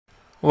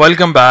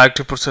Welcome back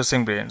to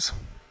Processing Brains.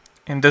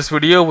 In this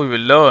video, we will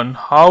learn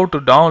how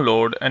to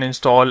download and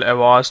install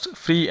Avast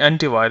free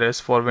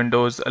antivirus for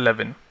Windows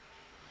 11.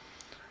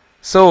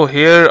 So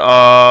here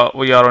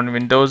we are on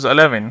Windows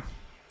 11,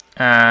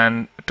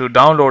 and to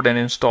download and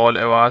install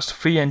Avast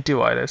free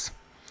antivirus,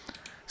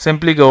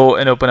 simply go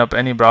and open up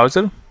any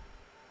browser.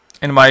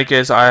 In my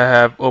case, I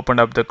have opened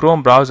up the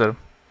Chrome browser,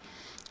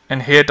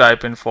 and here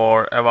type in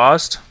for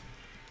Avast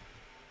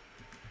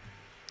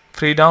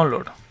free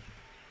download.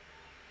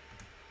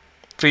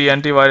 Free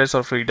antivirus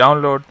or free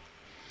download.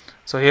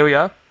 So here we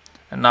are,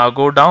 and now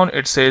go down.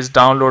 It says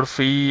download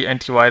free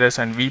antivirus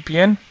and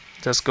VPN.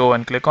 Just go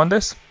and click on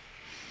this.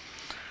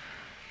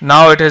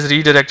 Now it has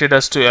redirected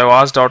us to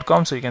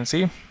avast.com, so you can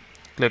see.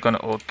 Click on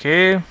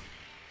OK.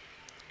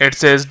 It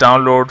says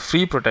download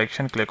free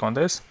protection. Click on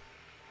this.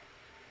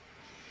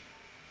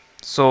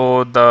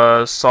 So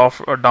the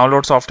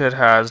download software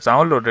has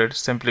downloaded.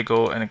 Simply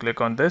go and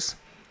click on this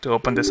to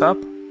open this up.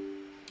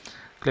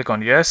 Click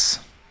on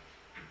yes.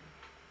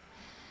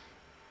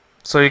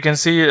 So you can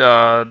see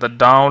the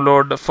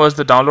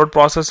download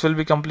process will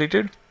be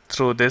completed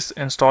through this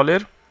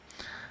installer,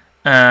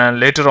 and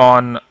later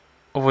on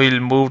we'll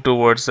move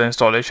towards the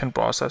installation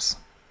process.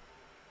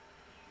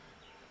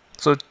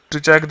 So to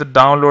check the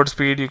download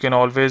speed, you can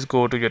always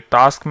go to your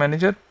task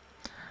manager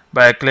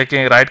by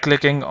right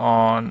clicking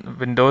on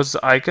Windows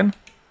icon.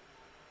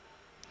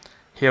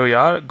 Here we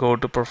are, go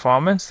to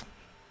performance.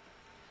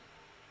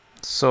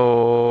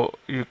 So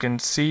you can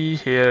see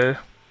here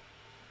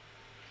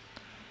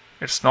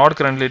it's not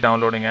currently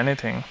downloading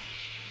anything.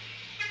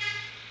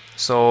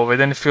 So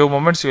within a few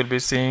moments you'll be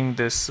seeing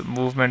this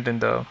movement in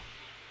the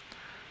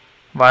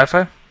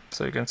Wi-Fi.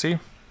 So you can see.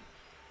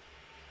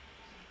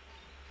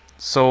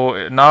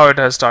 So now it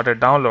has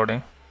started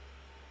downloading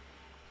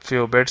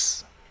few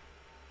bits,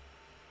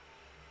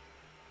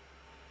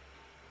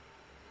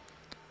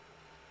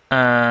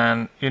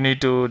 and you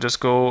need to just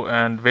go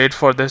and wait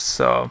for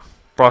this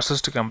process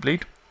to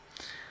complete.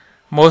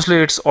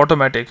 Mostly it's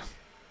automatic.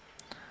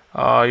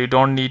 You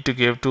don't need to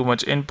give too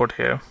much input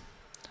here.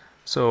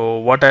 So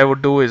what I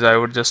would do is I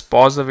would just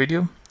pause the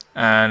video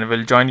and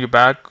we'll join you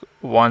back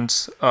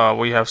once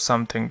we have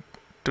something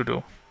to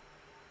do.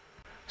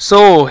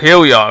 So here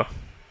we are.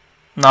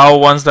 Now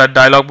once that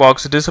dialog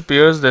box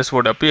disappears, this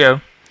would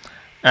appear,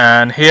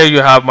 and here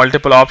you have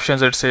multiple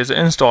options. It says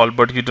install,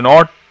 but you do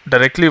not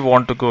directly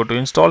want to go to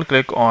install.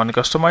 Click on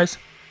customize.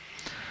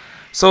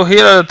 So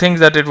here are the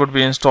things that it would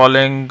be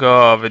installing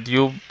with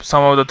you.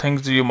 Some of the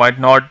things you might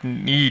not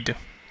need.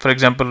 For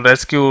example,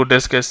 rescue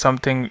disk is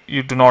something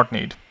you do not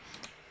need.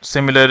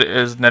 Similar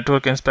is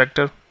network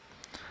inspector.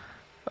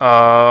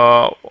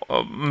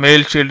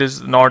 Mail shield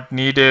is not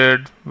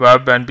needed.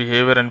 Web and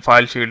behavior and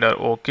file shield are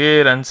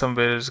okay.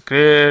 Ransomware is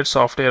great.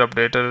 Software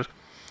updater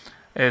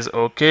is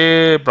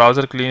okay.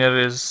 Browser cleaner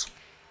is,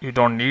 you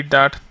don't need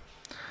that.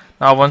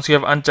 Now once you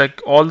have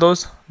unchecked all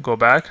those, go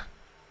back.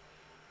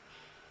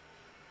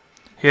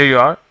 Here you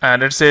are,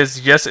 and it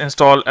says yes,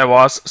 install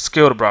Avast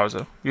secure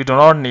browser. You do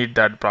not need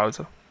that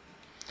browser.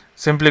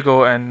 Simply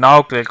go and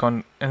now click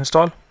on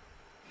install.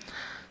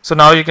 So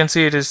now you can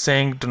see it is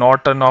saying do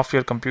not turn off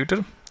your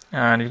computer,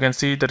 and you can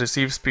see the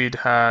receive speed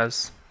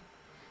has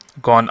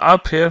gone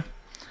up here.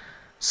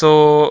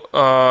 So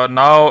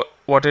now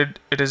what it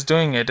is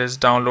doing, it is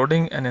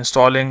downloading and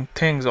installing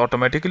things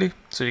automatically.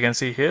 So you can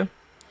see here,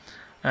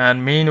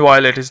 and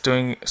meanwhile it is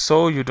doing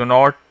so, you do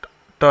not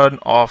turn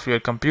off your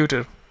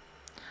computer,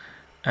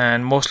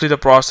 and mostly the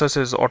process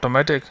is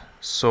automatic.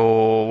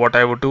 So what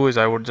I would do is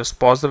I would just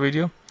pause the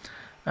video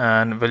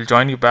and we'll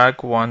join you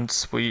back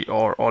once we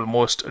are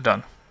almost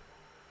done.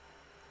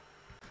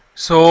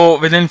 So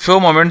within few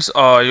moments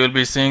you'll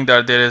be seeing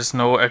that there is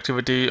no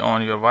activity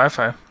on your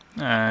Wi-Fi,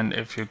 and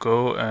if you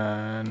go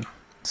and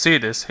see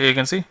this, here you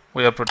can see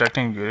we are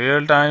protecting your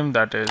real time.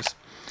 That is,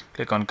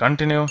 click on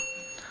continue.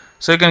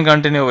 So you can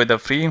continue with the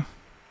free.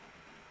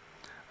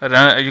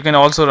 You can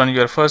also run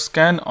your first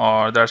scan,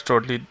 or that's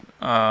totally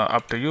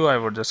up to you. I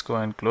would just go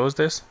and close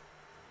this.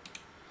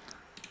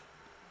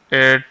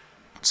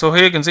 So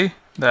here you can see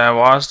the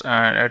Avast,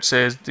 and it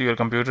says your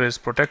computer is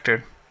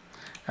protected,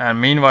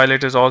 and meanwhile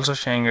it is also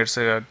showing it's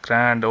a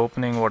grand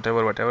opening,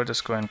 whatever.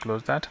 Just go and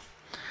close that.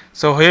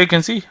 So here you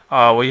can see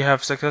we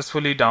have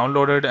successfully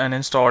downloaded and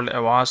installed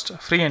Avast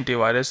free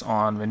antivirus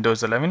on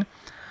Windows 11.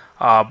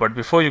 But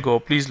before you go,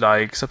 please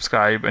like,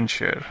 subscribe and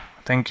share.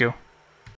 Thank you.